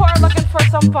cheap whore looking for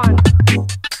some fun.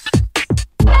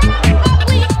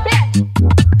 Ugly bitch.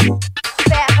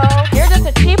 Fat hoe. You're just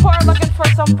a cheap whore looking for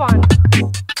some fun.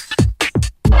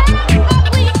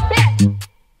 Ugly bitch.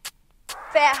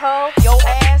 Fat hoe. Your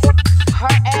ass,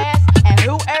 her ass, and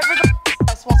whoever the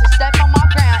else wants to step on my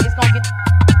ground is gonna get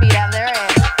beat out of their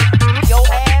ass. Your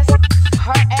ass,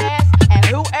 her ass, and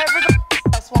whoever the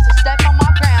else wants to step on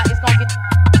my ground is gonna get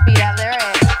beat out of their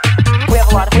ass. We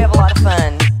have a lot of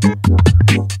fun.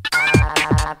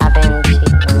 I've been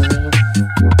cheating on you.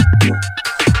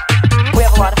 We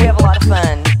have a lot of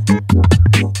fun.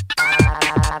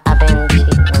 I've been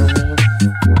cheating on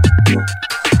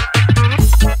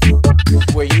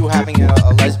you. Were you having a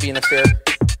lesbian affair?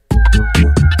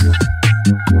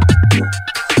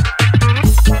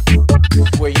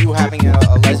 Were you having a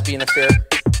lesbian affair?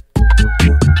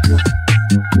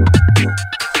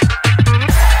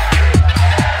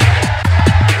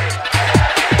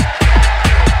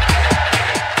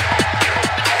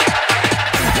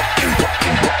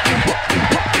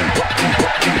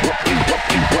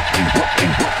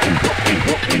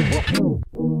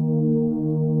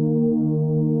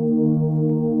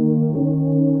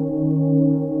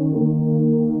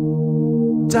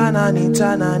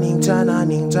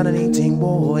 Tananing, ting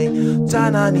boy.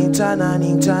 Tananing,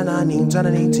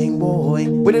 ting boy.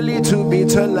 With a little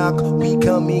bit of luck, we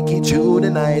can make it through the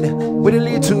night. With a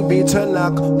little bit of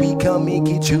luck, we can make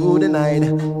it through the night.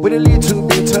 With a little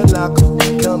bit of luck,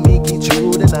 we can make it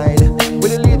through the night.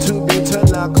 With a little bit of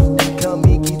luck, we can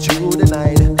make it through the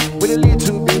night. With a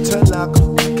little bit of luck,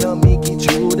 we can make it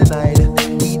through the night.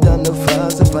 We done the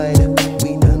falsified,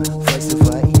 we done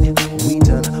falsified, we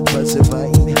done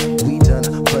falsified.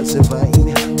 falsifying,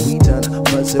 we done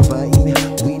falsifying,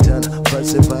 we done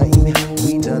falsifying,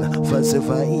 we done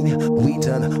falsifying, we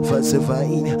done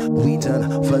falsifying, we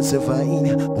done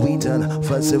falsifying, we done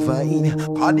falsifying.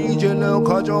 A DJ long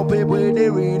can jump it with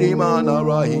the rhythm and a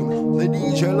rhyme. The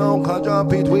DJ long can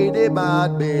jump it with the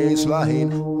bad bass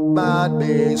line, bad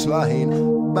bass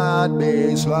line, bad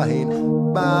bass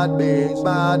line, bad bass,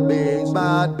 bad bass,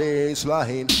 bad bass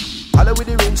line. Holla with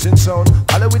the rinsing sound,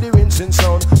 holla with the rinsing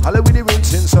sound, holla with the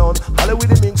rinsing sound, holla with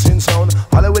the mixing sound,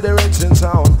 holla with the rinsing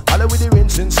sound, holla with the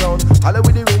rinsing sound, holla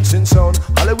with the rinsing sound,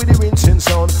 holla with the rinsing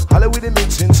sound, holla with the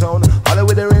mixing sound, holla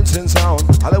with the rinsing sound,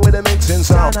 holla with the mixing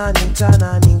sound.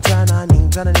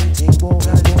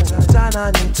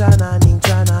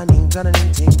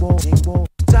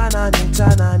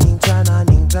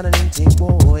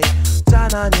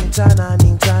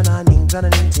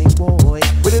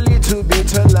 With a little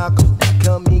bit of luck, we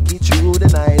can make it through the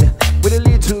night. With a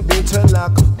little bit of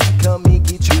luck, we can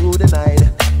make it through the night.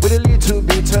 With a little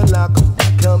bit of luck, we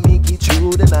can make it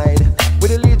through the night.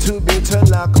 With a little bit of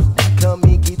luck, we can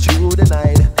make it through the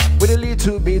night. With a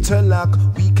little bit of luck,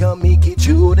 we can make it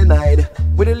through the night.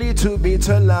 With a little bit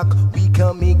of luck, we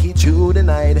can make it through the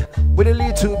night. With a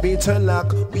little bit of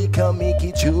luck, we can make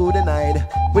it through the night.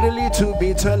 With a little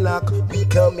bit of luck, we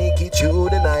can make it through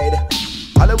the night.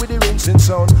 Holla with the rinsing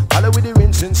sound, holla with the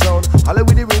rinsing sound, holla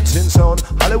with the rinsing sound,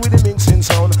 holla with the mixing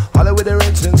sound, holla with the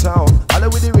rinsing sound, holla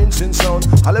with the rinsing sound,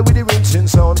 holla with the rinsing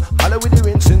sound, holla with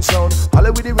the rinsing sound, holla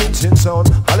with the rinsing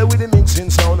sound, holla with the mixing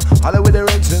sound, holla with the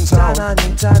rinsing sound.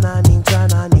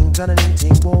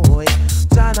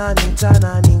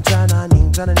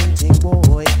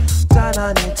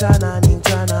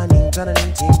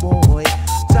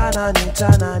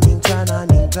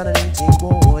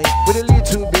 With a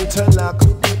little bit of luck,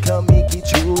 we can make it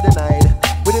through the night.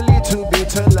 With a little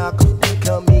bit of luck, we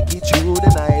can make it through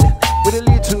the night. With a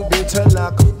little bit of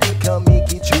luck, we can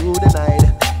make it through the night.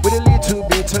 With a little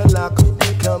bit of luck, we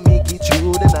can make it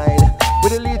through the night.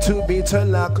 With a little bit of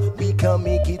luck, we can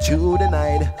make it through the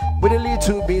night. With a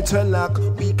little bit of luck,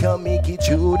 we can make it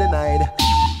through the night.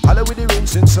 Holla with the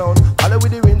rinsing sound, holla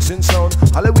with the rinsing sound,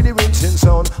 holla with the rinsing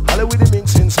sound, holla with the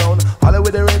mixing sound, holla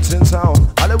with the rinsing sound,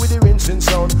 holla with the rinsing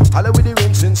sound, holla with the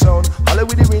rinsing sound, holla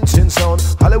with the rinsing sound,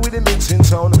 holla with the mixing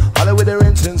sound, holla with the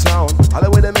rinsing sound, holla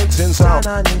with the mixing sound.